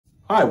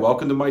Hi,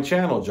 welcome to my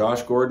channel,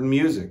 Josh Gordon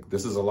Music.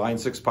 This is a Line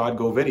 6 Pod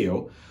Go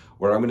video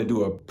where I'm going to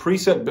do a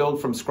preset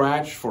build from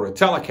scratch for a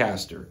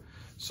Telecaster.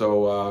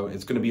 So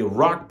it's going to be a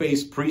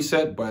rock-based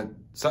preset, but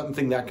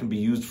something that can be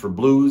used for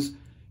blues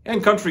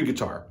and country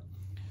guitar.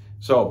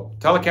 So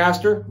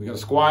Telecaster, we got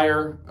a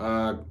Squier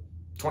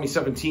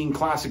 2017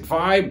 Classic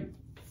Vibe.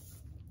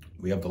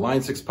 We have the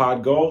Line 6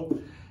 Pod Go,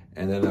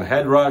 and then a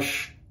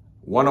Headrush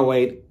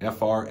 108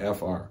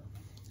 FRFR.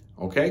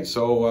 Okay,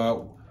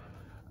 so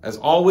as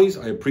always,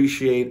 I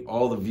appreciate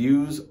all the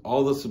views,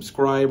 all the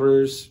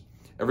subscribers,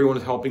 everyone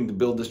is helping to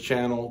build this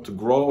channel to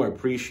grow. I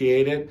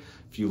appreciate it.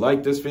 If you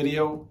like this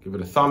video, give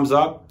it a thumbs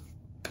up.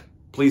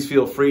 Please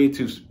feel free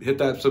to hit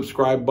that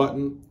subscribe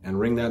button and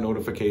ring that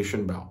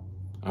notification bell.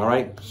 All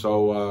right,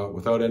 so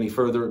without any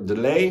further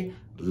delay,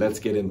 let's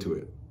get into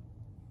it.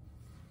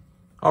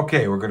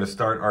 Okay, we're going to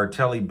start our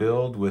Tele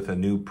build with a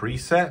new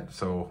preset.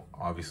 So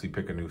obviously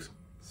pick a new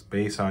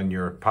space on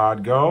your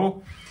Pod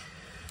Go.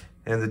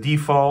 And the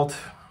default,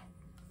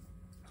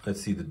 let's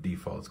see the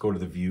default. Let's go to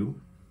the view.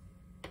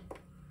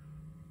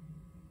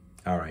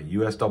 All right,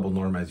 US double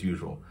norm as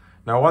usual.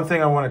 Now, one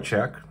thing I want to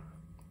check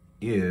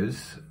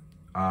is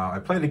I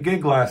played a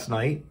gig last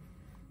night,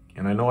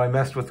 and I know I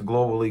messed with the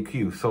global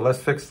EQ. So let's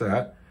fix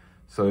that.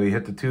 So you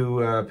hit the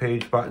two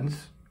page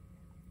buttons,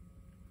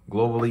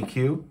 global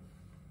EQ,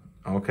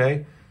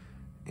 okay.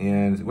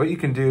 And what you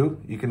can do,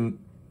 you can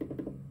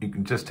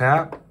just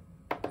tap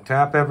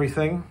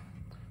everything.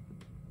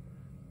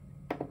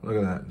 Look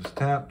at that, just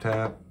tap,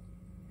 tap.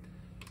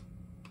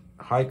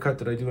 High cut,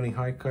 did I do any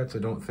high cuts? I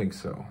don't think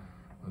so.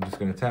 I'm just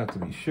gonna tap to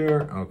be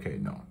sure. Okay,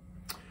 no.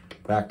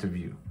 Back to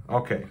view.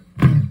 Okay,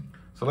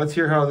 so let's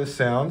hear how this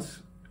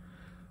sounds.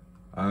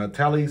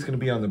 Tele is gonna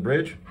be on the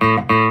bridge.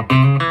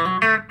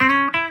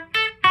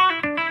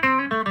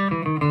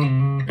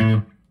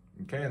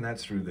 Okay, and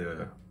that's through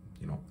the,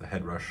 the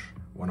Headrush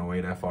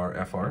 108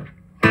 FRFR.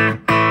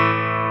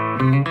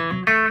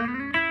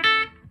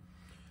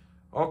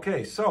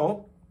 Okay,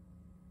 so,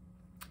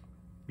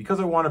 because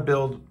I want to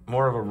build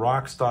more of a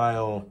rock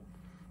style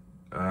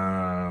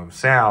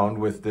sound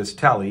with this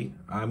Tele,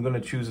 I'm going to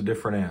choose a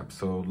different amp.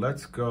 So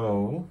let's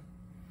go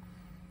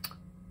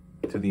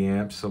to the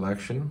amp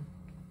selection.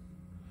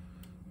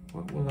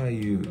 What will I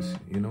use?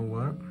 You know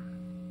what?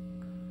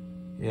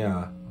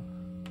 Yeah.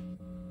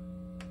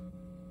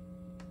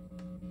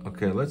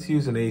 Okay, let's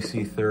use an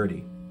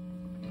AC30.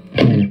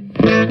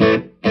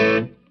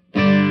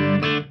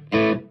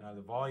 Now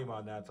the volume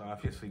on that's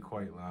obviously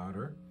quite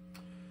louder.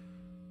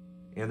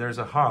 And there's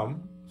a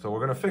hum, so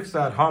we're gonna fix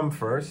that hum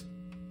first.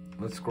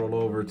 Let's scroll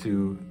over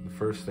to the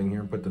first thing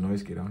here and put the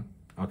noise gate on.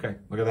 Okay,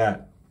 look at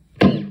that.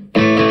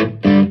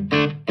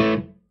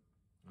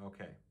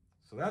 Okay,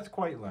 so that's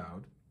quite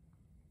loud.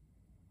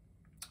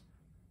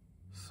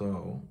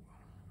 So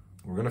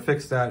we're gonna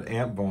fix that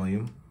amp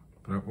volume.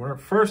 But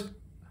first,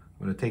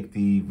 I'm gonna take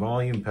the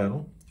volume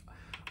pedal.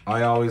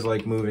 I always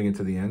like moving it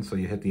to the end, so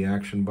you hit the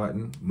action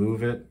button,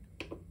 move it,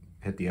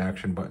 hit the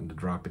action button to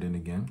drop it in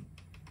again.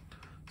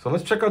 So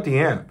let's check out the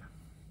amp.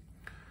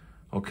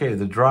 Okay,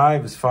 the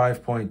drive is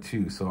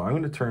 5.2, so I'm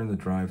going to turn the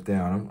drive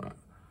down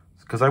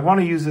because I want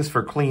to use this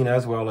for clean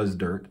as well as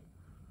dirt.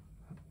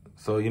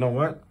 So you know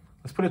what?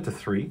 Let's put it to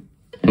 3.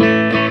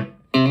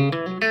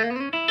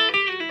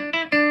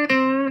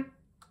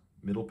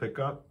 Middle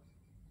pickup.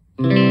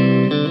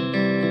 And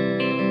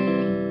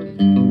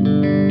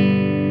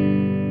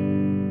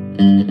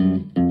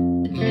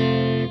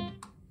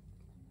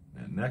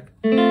neck.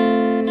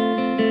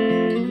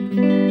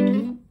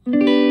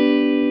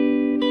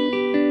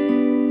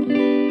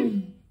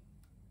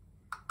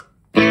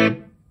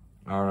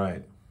 All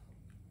right,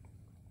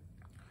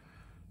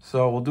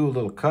 so we'll do a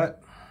little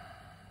cut.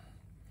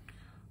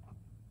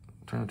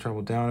 Turn the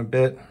treble down a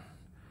bit.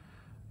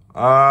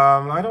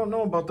 I don't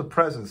know about the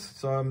presence,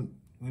 so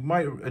we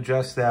might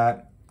adjust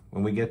that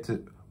when we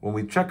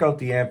check out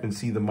the amp and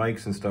see the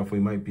mics and stuff. We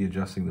might be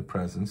adjusting the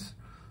presence.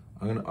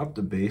 I'm gonna up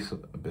the bass a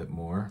bit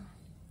more.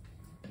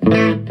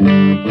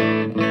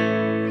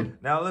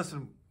 Now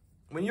listen,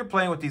 when you're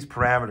playing with these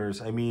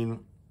parameters, I mean,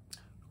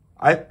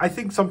 I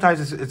think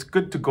sometimes it's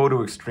good to go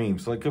to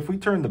extremes. Like if we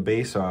turn the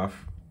bass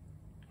off,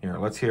 here,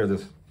 let's hear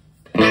this.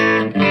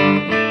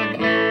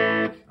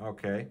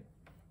 Okay,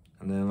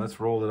 and then let's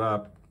roll it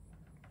up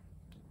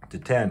to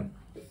 10.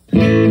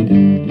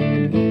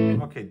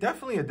 Okay,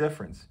 definitely a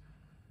difference.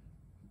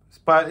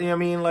 But I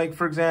mean, like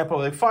for example,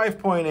 like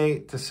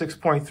 5.8 to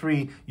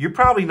 6.3, you're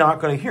probably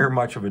not going to hear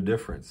much of a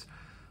difference.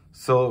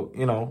 So,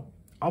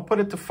 I'll put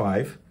it to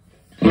 5.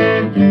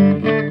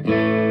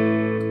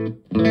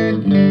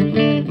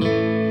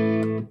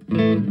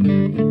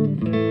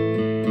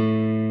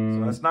 So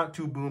that's not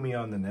too boomy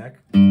on the neck.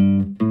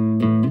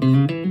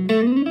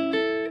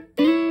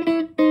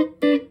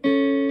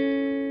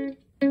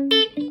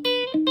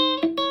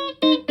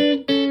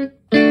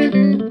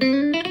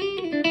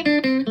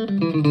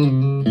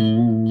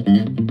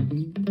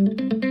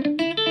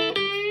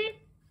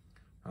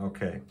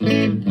 Okay.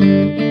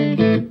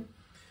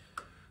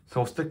 So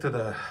we'll stick to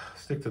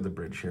the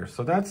bridge here.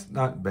 So that's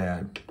not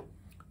bad.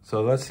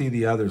 So let's see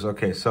the others.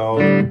 Okay, so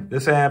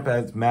this amp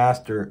has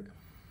master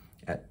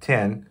at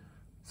 10.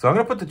 So I'm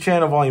going to put the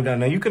channel volume down.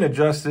 Now you can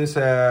adjust this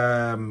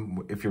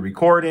if you're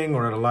recording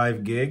or at a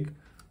live gig.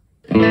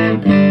 So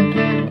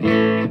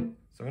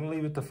I'm going to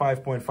leave it to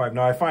 5.5.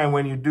 Now I find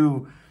when you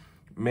do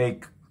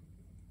make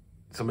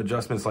some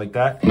adjustments like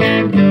that,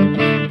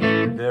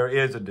 there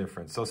is a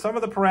difference. So some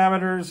of the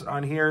parameters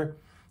on here,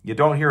 you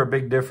don't hear a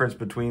big difference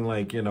between,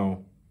 like, you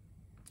know,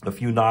 a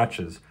few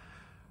notches.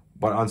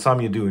 But on some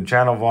you do. And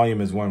channel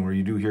volume is one where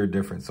you do hear a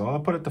difference. So I'll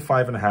put it to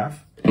 5.5.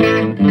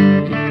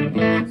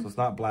 So it's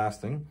not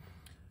blasting.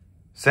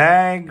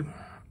 Sag,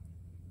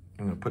 I'm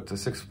going to put to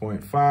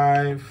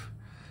 6.5.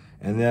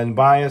 And then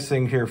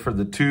biasing here for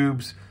the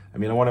tubes. I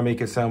mean, I want to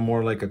make it sound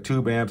more like a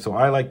tube amp, so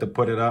I like to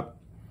put it up.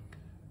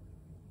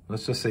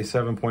 Let's just say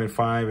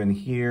 7.5, and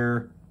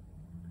here,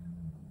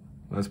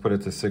 let's put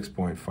it to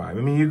 6.5. I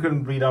mean, you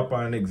can read up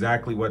on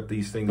exactly what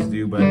these things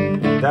do, but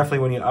definitely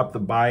when you up the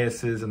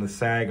biases and the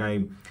sag,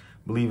 I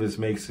believe this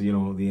makes, you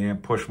know, the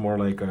amp push more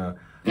like a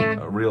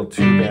real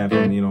tube amp.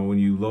 And, you know, when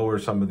you lower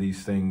some of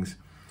these things,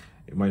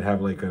 it might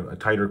have like a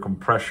tighter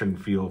compression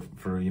feel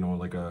for, you know,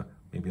 like a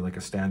maybe like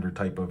a standard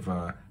type of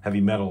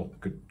heavy metal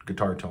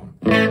guitar tone.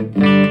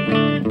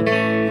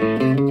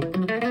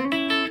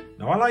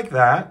 Now I like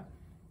that.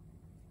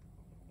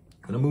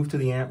 I'm gonna move to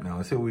the amp now.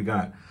 Let's see what we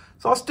got.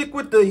 So I'll stick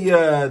with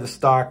the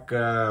stock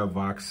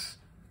Vox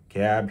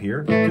cab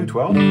here,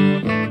 212.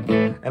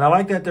 And I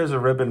like that there's a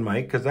ribbon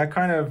mic, because that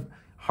kind of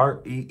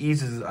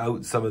eases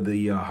out some of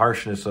the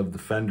harshness of the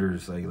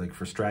Fenders, like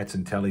for Strats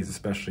and Tellies,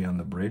 especially on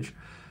the bridge.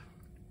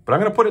 But I'm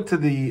gonna put it to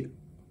the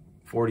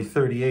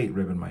 4038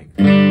 ribbon mic.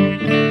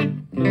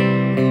 And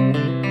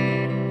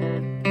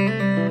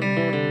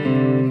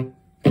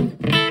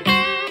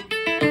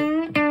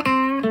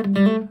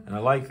I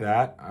like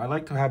that. I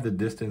like to have the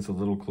distance a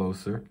little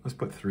closer. Let's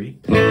put 3.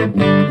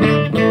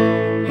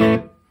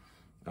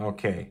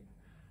 Okay.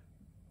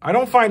 I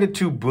don't find it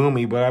too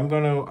boomy, but I'm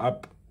going to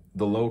up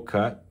the low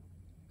cut.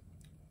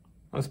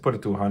 Let's put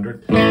it to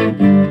 100.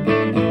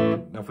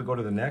 Now if we go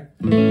to the neck.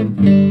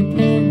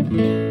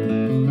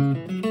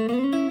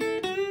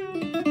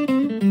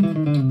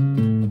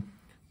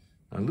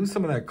 I lose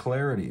some of that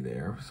clarity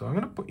there. So I'm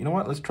going to put, you know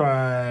what? Let's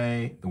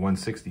try the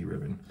 160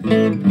 ribbon.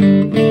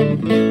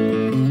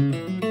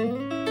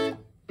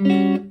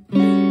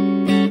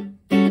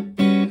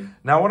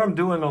 Now what I'm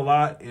doing a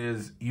lot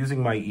is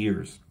using my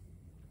ears.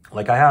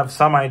 Like I have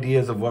some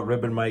ideas of what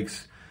ribbon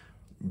mics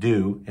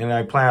do, and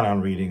I plan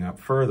on reading up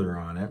further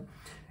on it.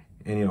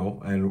 And, you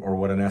know, or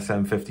what an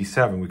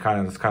SM57, it's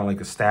kind of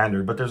like a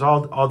standard, but there's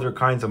all other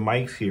kinds of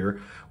mics here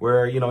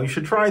where, you know, you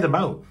should try them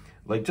out.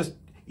 Like, just,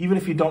 even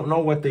if you don't know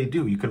what they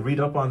do, you can read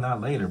up on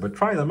that later, but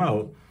try them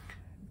out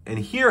and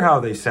hear how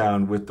they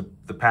sound with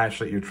the patch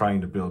that you're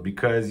trying to build.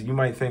 Because you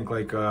might think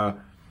like,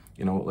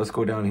 you know, let's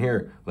go down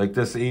here, like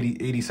this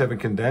 87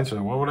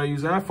 condenser, what would I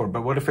use that for?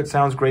 But what if it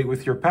sounds great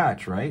with your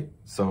patch, right?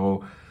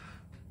 So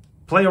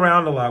play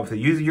around a lot with it,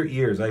 use your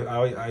ears.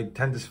 I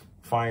tend to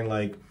find,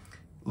 like,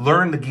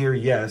 learn the gear,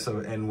 yes,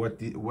 and what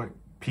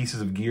pieces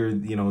of gear,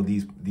 you know,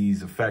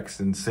 these effects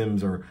and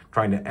sims are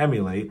trying to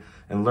emulate,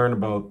 and learn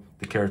about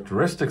the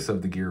characteristics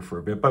of the gear for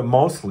a bit, but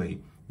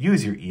mostly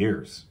use your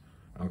ears,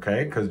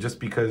 okay? Because just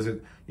because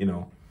it, you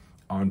know,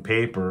 on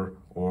paper,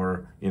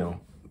 or, you know,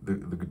 the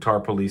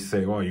guitar police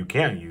say, well, you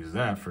can't use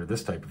that for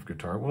this type of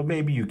guitar. Well,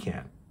 maybe you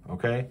can,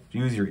 okay?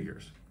 Use your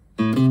ears.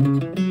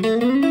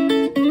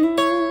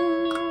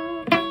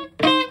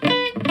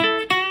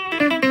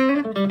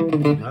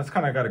 That's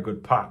kind of got a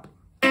good pop.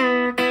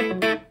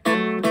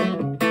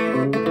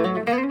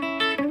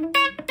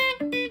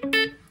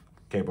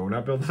 Okay, but we're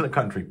not building a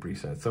country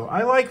preset. So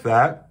I like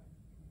that.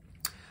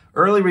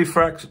 Early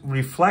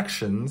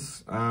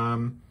reflections.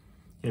 Here,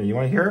 you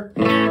want to hear?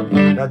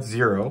 That's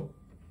 0.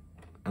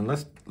 And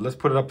let's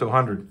put it up to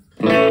 100.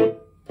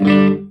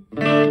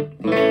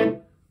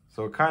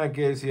 So it kind of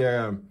gives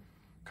you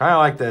kind of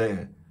like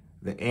the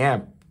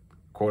amp,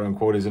 quote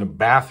unquote, is in a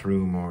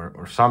bathroom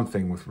or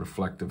something with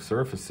reflective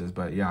surfaces.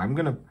 But yeah, I'm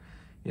gonna,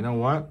 you know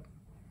what?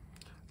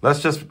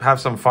 Let's just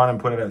have some fun and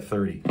put it at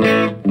 30.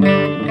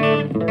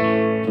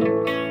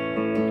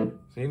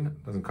 See,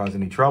 doesn't cause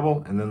any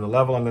trouble. And then the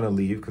level I'm gonna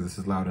leave because this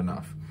is loud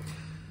enough.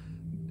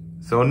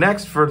 So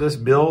next for this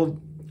build,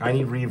 I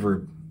need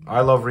reverb.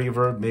 I love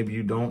reverb. Maybe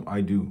you don't,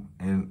 I do.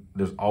 And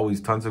there's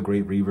always tons of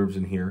great reverbs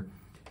in here.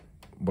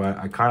 But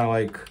I kind of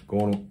like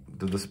going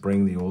to the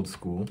spring, the old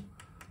school.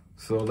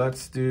 So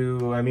let's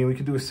do, I mean, we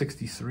could do a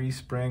 63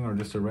 spring or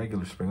just a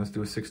regular spring. Let's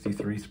do a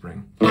 63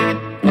 spring.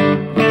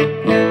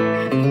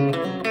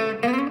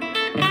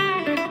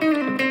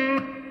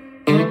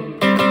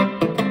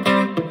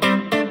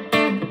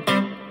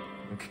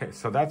 Okay,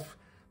 so that's a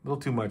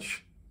little too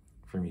much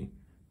for me.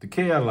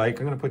 Decay I like.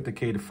 I'm going to put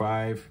decay to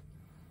 5.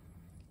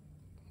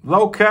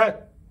 Low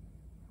cut,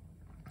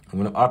 I'm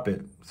going to up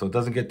it so it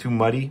doesn't get too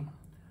muddy.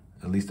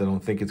 At least I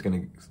don't think it's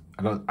going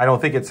to, I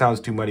don't think it sounds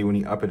too muddy when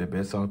you up it a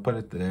bit, so I'll put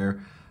it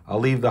there. I'll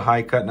leave the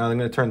high cut. Now I'm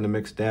going to turn the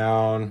mix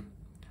down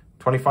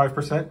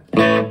 25%.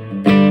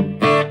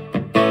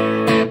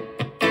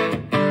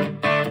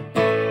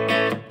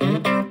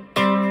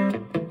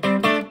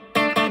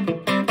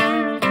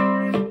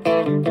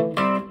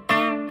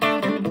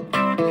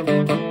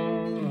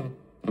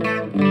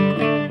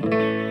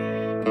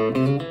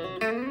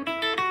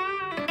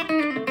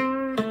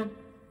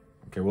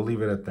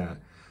 leave it at that.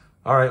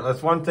 All right,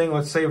 let's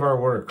save our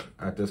work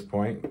at this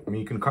point. I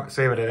mean, you can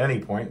save it at any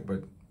point,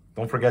 but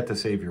don't forget to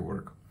save your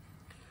work.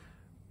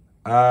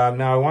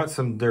 Now I want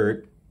some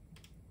dirt,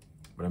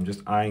 but I'm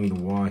just eyeing the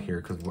wah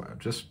here because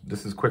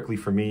this is quickly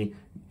for me.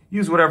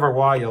 Use whatever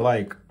wah you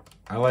like.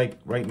 I like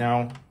right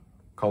now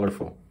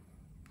colorful,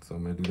 so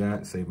I'm gonna do that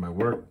and save my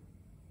work.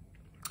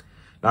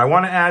 Now I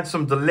want to add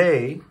some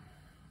delay.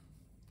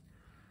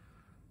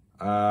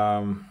 Do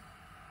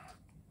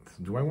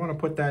I want to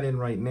put that in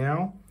right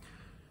now?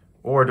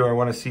 Or do I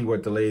want to see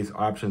what delays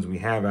options we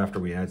have after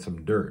we add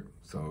some dirt?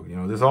 So, you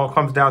know, this all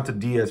comes down to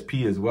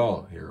DSP as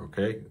well here,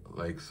 okay?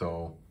 Like,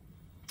 so,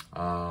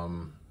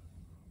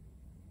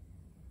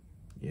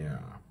 yeah.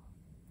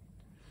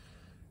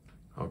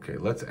 Okay,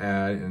 let's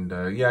add,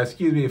 and yeah,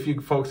 excuse me if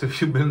you folks,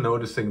 if you've been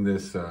noticing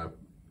this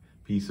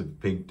piece of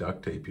pink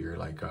duct tape here,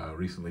 like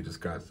recently just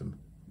got some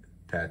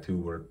tattoo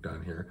work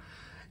done here.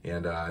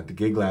 And at the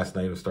gig last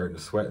night, I was starting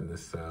to sweat, and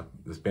this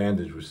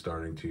bandage was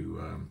starting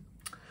to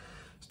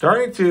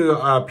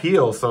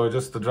peel. So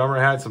the drummer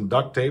had some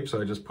duct tape,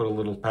 so I just put a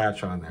little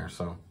patch on there.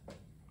 So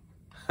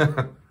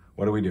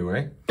what do we do,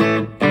 eh?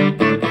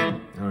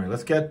 All right,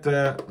 let's get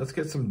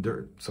some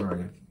dirt.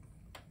 Sorry.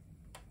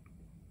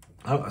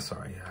 Oh,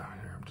 sorry. Yeah,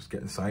 I'm just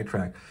getting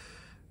sidetracked.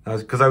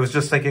 Because I was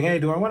just thinking, hey,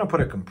 do I want to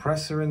put a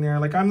compressor in there?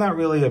 Like, I'm not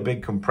really a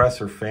big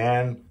compressor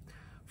fan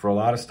for a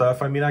lot of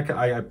stuff. I mean,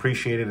 I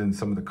appreciate it in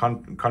some of the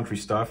country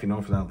stuff, you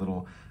know, for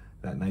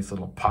that nice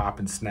little pop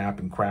and snap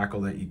and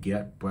crackle that you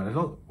get. But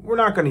we're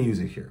not going to use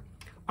it here.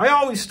 I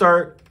always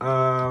start,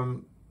 I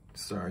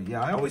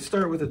always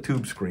start with a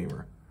tube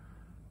screamer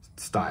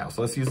style.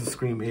 So let's use the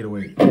Scream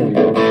 808.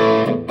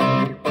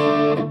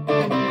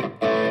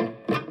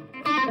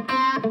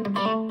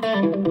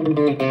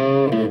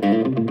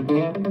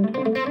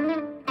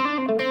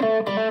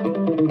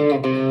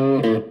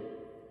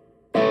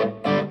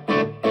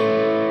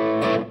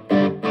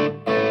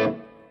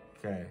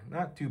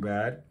 Not too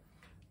bad.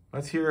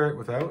 Let's hear it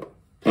without.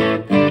 So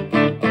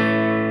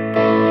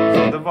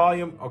the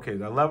volume, okay,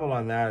 the level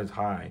on that is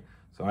high.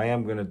 So I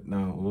am gonna,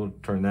 no, we'll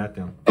turn that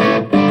down.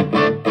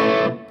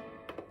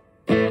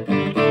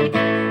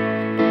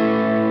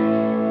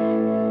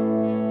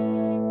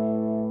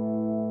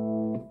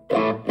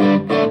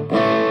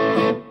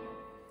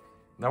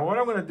 Now what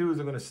I'm gonna do is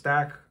I'm gonna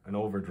stack an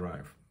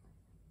overdrive,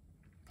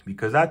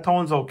 because that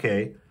tone's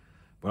okay,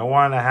 but I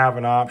want to have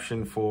an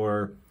option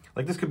for,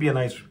 like, this could be a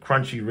nice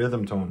crunchy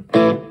rhythm tone.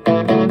 Now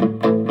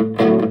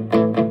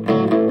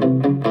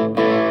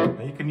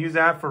you can use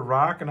that for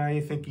rock, and I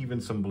think even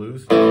some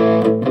blues. All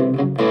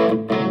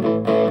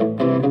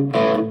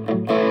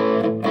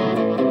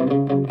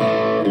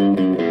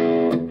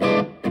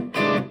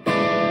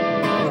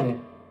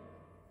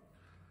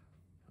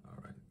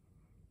right,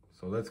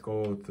 so let's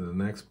go to the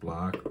next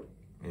block,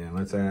 and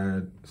let's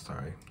add,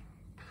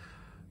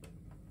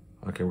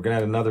 okay, we're gonna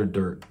add another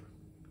dirt.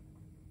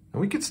 And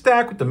we could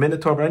stack with the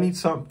Minotaur, but I need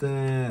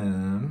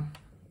something.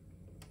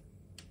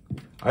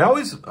 I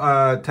always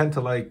tend to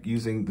like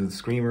using the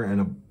Screamer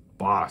and a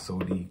Boss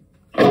OD.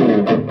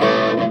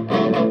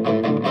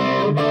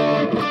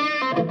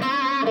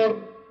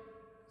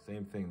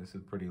 Same thing, this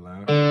is pretty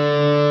loud.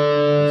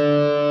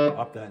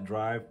 Up that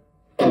drive.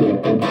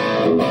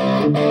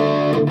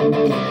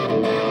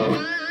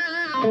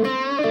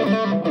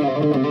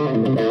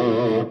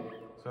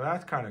 So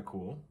that's kind of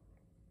cool.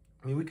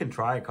 I mean, we can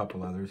try a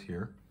couple others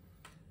here.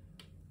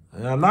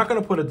 And I'm not going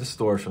to put a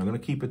distortion. I'm going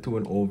to keep it to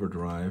an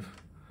overdrive.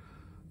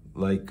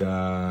 Like, we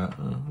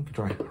can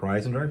try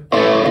Horizon Drive. Yeah,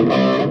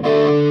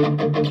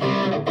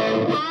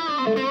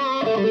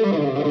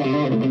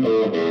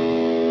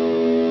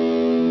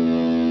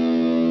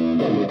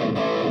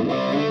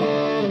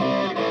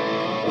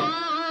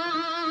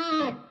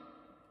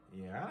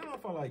 I don't know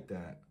if I like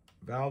that.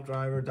 Valve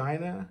Driver,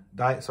 Diana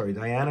Drive. So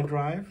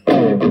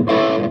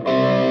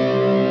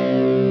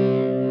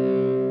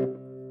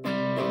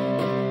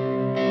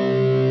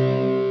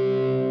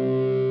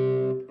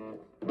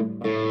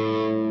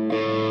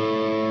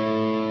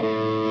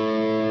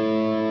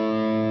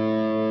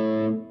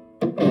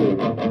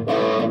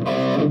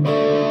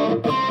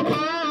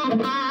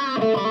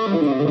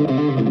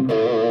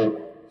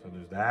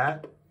there's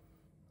that.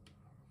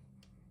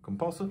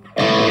 Compulsive.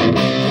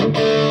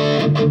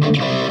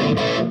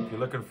 If you're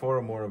looking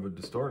for more of a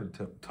distorted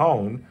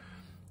tone,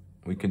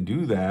 we can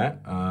do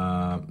that.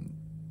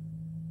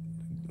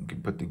 We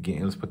can put the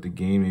gain. Let's put the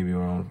gain maybe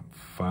around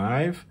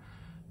 5.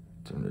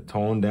 Turn the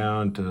tone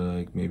down to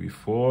like maybe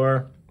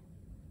 4.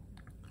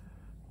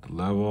 The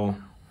level.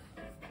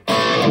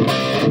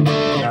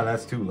 Now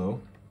that's too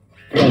low.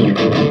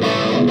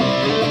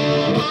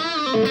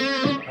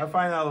 I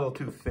find that a little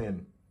too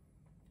thin.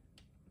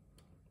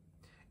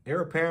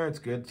 Heir Apparent's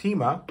good.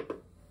 Tima.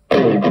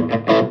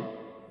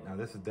 Now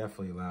this is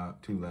definitely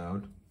too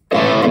loud.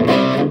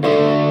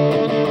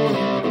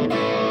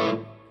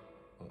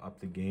 We'll up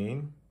the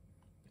gain.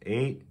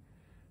 8.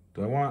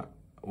 Do I want?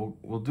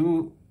 We'll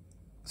do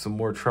some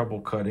more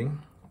treble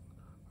cutting.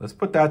 Let's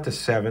put that to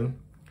 7.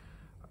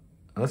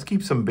 Let's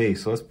keep some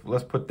bass. So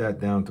let's put that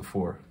down to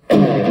 4. We'll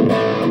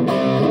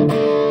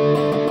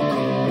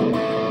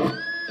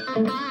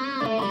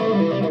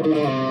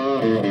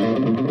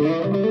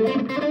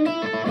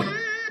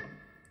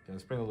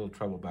Let's bring a little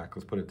treble back.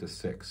 Let's put it to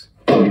 6.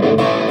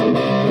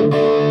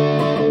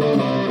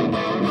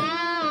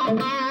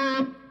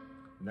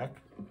 Neck.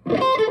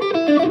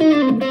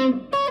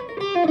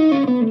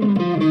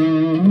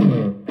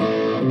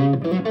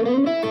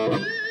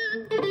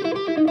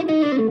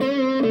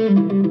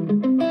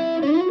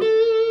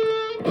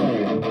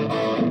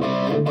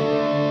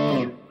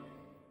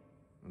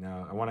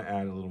 Now I want to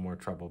add a little more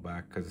treble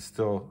back because it's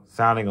still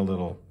sounding a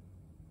little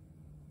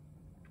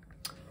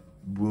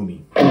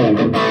boomy.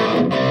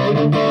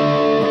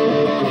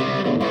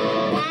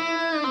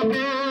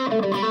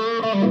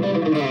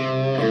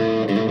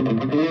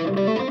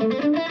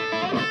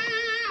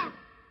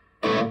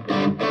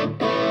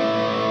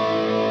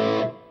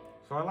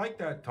 So I like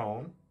that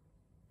tone.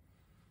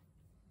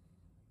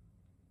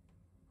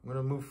 I'm going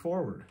to move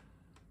forward.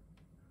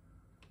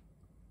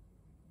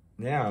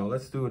 Now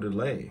let's do a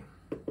delay.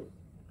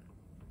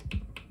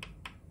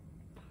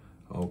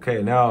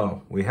 Okay,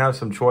 now we have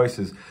some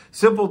choices.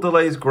 Simple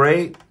delay is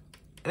great,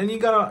 and you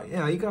got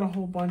a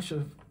whole bunch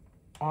of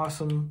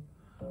awesome,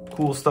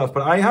 cool stuff.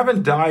 But I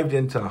haven't dived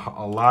into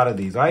a lot of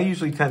these. I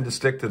usually tend to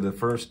stick to the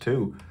first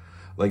two,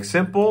 like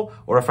simple,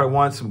 or if I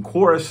want some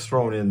chorus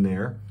thrown in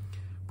there.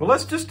 But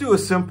let's just do a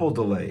simple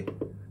delay,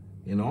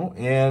 you know.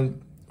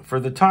 And for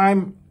the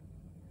time,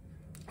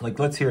 like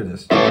let's hear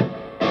this.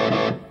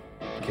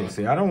 Okay,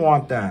 see, I don't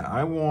want that.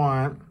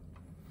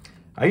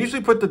 I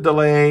usually put the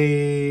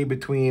delay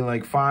between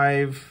like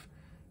 5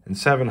 and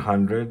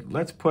 700.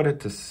 Let's put it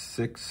to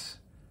 6.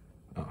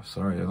 Oh,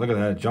 sorry. Look at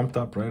that. It jumped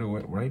up right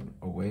away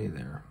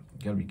there.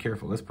 You gotta be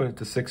careful. Let's put it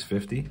to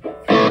 650.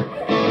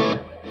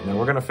 Now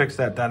we're gonna fix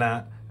that.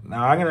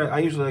 Now I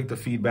usually like the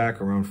feedback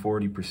around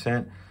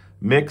 40%.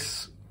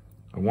 Mix,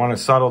 I want a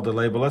subtle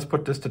delay, but let's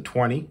put this to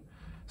 20.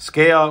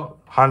 Scale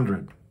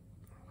 100.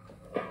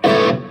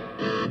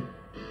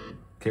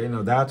 Okay,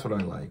 now that's what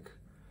I like.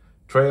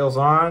 Trails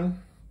on.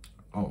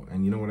 Oh,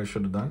 and you know what I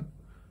should have done?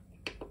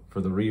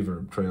 For the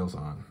reverb, trails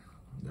on.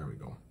 There we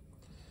go.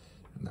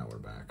 And now we're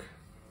back.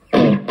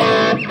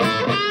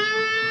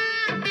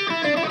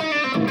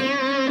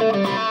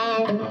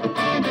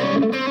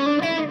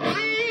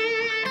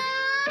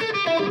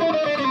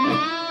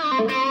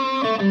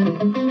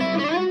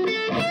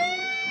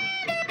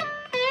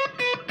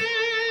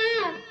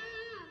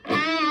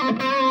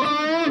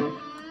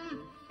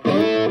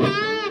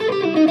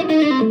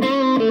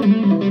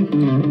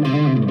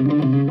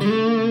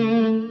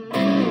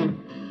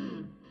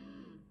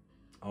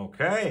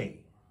 Okay.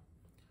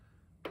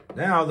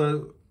 Now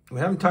we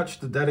haven't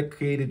touched the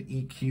dedicated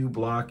EQ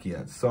block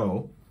yet,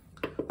 so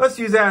let's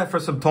use that for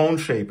some tone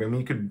shaping. I mean,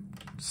 you could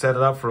set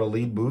it up for a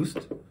lead boost.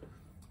 I'm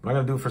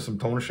gonna do it for some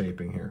tone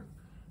shaping here.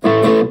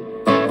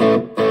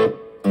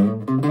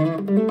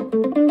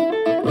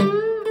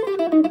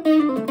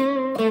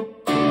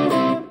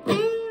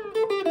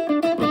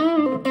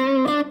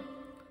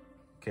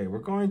 Okay, we're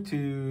going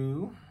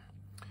to.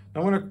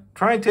 I'm gonna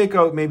try and take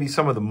out maybe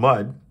some of the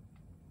mud.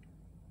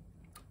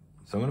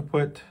 So I'm going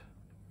to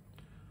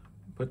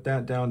put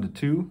that down to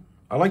 2.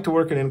 I like to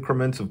work in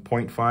increments of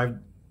 0.5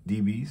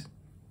 dBs.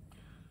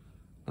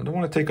 I don't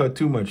want to take out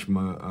too much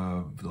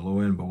of the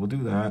low end, but we'll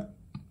do that.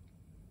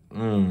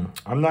 I'm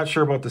not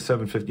sure about the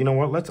 750. You know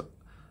what?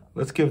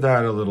 Let's give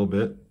that a little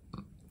bit.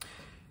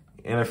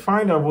 And I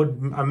find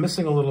I'm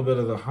missing a little bit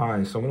of the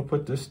high, so I'm going to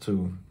put this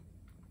to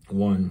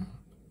 1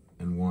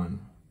 and 1.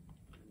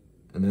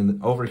 And then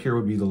over here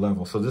would be the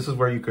level. So this is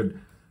where you could.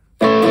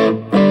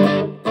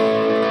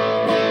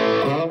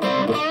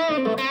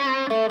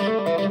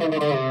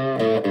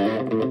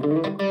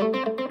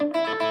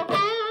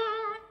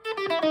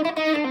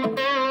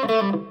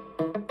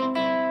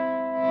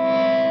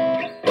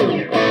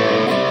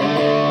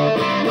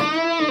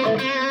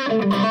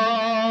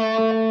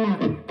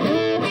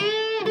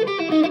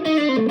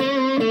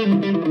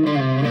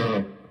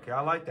 Okay,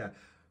 I like that.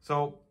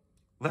 So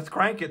let's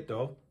crank it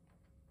though,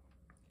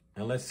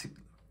 and let's see.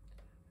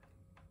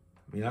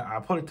 I mean,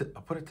 I'll put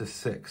it to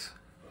 6.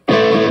 So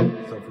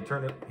if we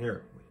turn it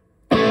here.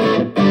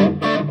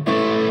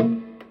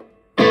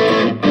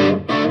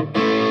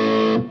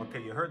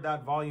 Okay, you heard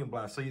that volume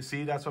blast. So you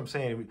see, that's what I'm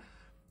saying.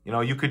 You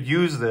know, you could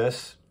use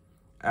this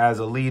as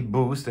a lead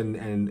boost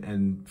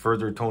and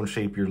further tone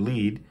shape your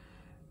lead,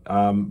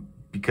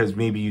 because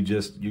maybe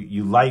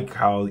you like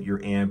how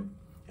your amp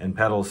and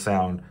pedals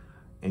sound,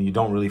 and you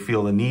don't really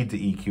feel the need to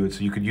EQ it.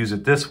 So you could use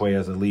it this way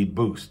as a lead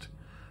boost,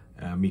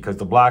 because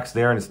the block's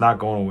there and it's not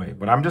going away.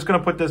 But I'm just going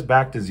to put this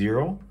back to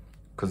 0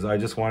 because I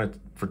just want it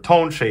for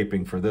tone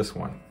shaping for this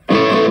one.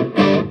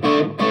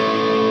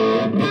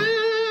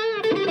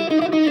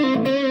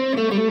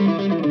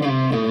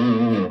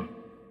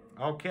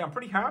 Okay, I'm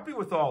pretty happy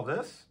with all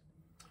this.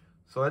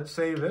 So let's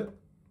save it.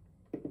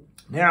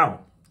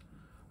 Now,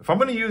 if I'm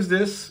going to use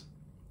this,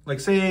 like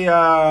say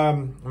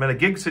I'm in a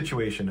gig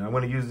situation, I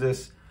want to use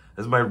this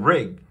as my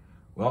rig.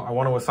 Well, I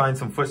want to assign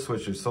some foot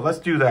switches. So let's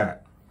do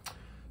that.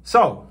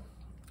 So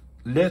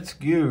let's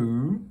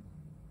go.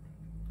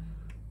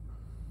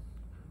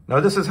 Now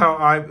this is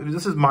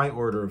my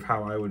order of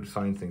how I would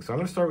assign things. So I'm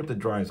going to start with the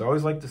drives. I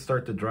always like to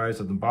start the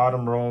drives at the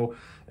bottom row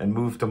and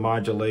move to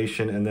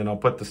modulation, and then I'll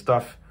put the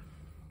stuff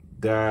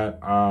that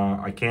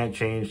I can't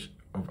change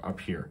up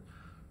here.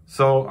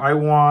 So I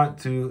want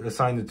to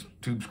assign the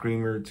tube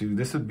screamer to,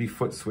 this would be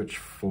foot switch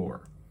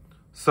 4.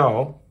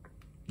 So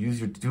use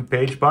your 2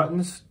 page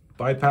buttons,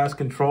 bypass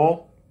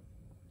control,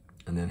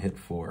 and then hit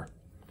 4.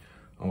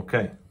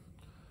 Okay.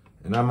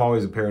 And I'm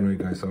always a paranoid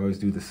guy, so I always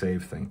do the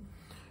save thing.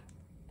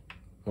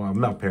 Well,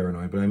 I'm not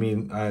paranoid, but I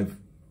mean, I've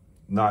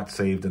not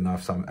saved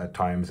enough at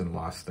times and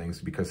lost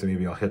things because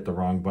maybe I'll hit the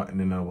wrong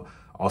button and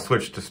I'll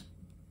switch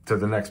to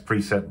the next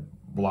preset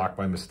block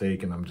by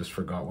mistake and I'm just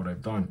forgot what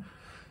I've done.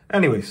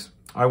 Anyways,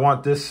 I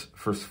want this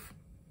for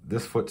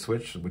this foot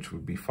switch, which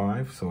would be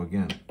 5. So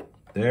again,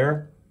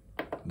 there,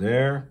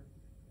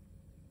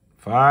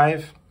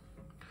 5.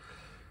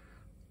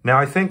 Now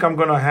I think I'm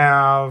gonna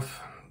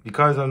have,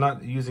 because I'm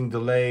not using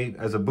delay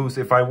as a boost,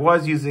 if I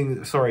was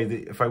using the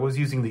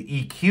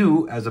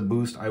EQ as a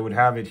boost, I would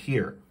have it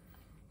here.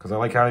 Because I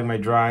like having my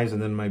drives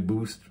and then my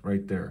boost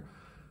right there.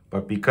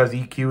 But because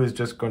EQ is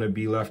just going to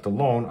be left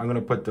alone, I'm going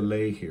to put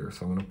delay here.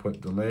 So I'm going to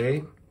put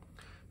delay,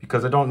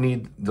 because I don't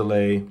need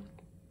delay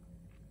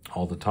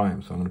all the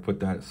time. So I'm going to put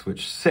that at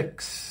switch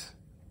 6.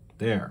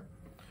 There.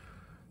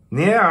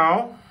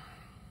 Now,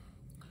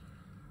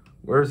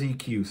 where's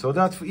EQ? So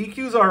that's,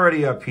 EQ's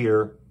already up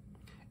here.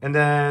 And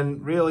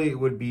then really it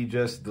would be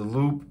just the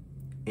loop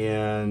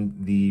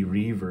and the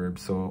reverb.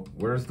 So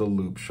where's the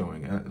loop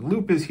showing?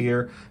 Loop is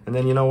here. And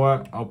then you know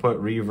what? I'll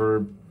put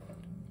reverb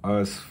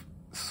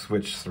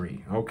switch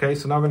 3. Okay,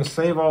 so now I'm going to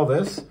save all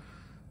this.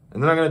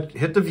 And then I'm going to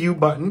hit the view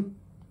button.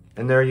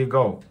 And there you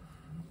go.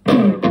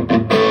 Turn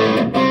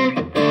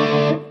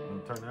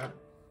that.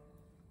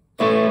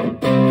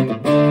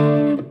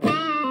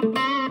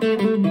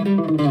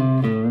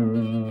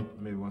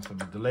 Maybe want some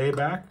delay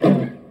back.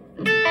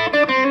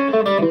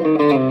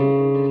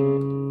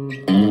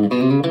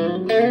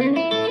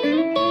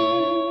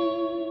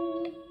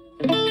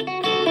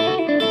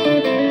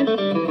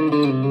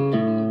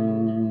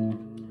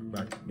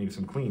 Back, maybe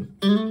some clean.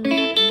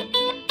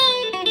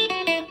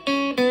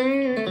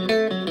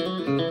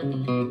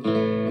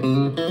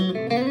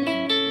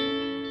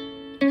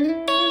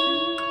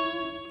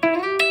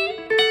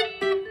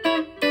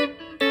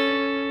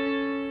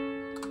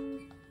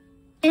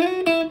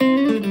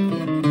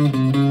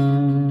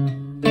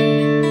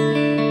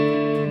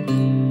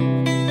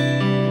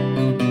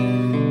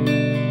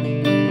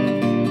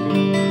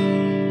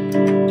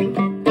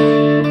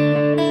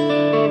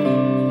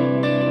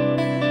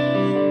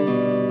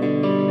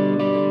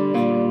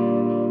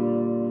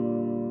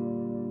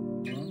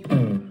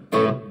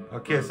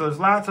 Okay, so there's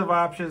lots of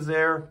options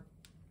there,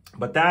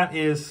 but that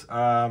is,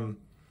 you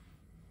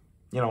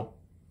know,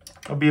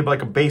 it'll be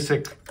like a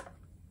basic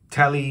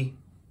tele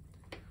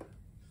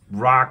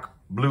rock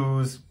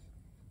blues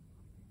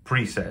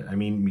preset. I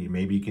mean,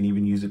 maybe you can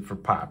even use it for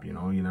pop, you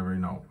know, you never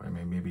know. I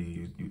mean,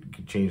 maybe you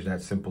could change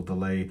that simple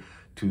delay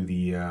to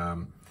the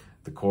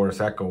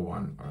chorus echo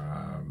one,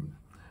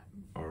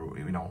 or,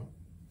 you know,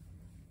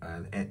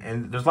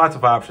 and there's lots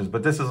of options,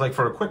 but this is like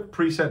for a quick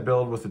preset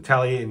build with the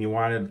telly, and you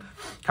wanted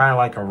kind of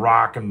like a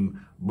rock and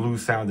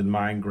blues sound in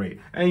mind, great.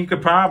 And you could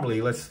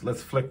probably, let's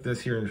flick this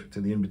here to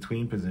the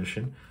in-between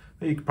position.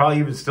 You could probably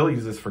even still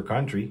use this for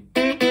country.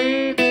 See,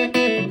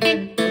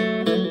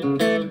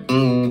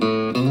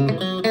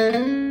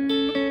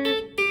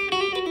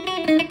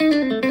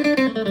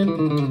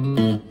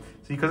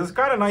 because it's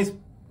got a nice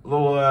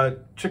little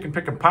chicken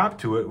pick and pop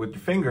to it with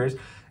your fingers.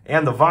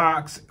 And the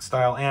Vox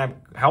style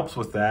amp helps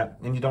with that,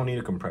 and you don't need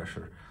a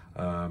compressor.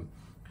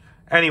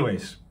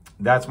 Anyways,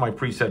 that's my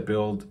preset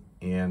build,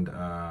 and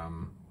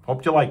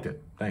hope you liked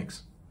it.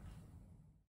 Thanks.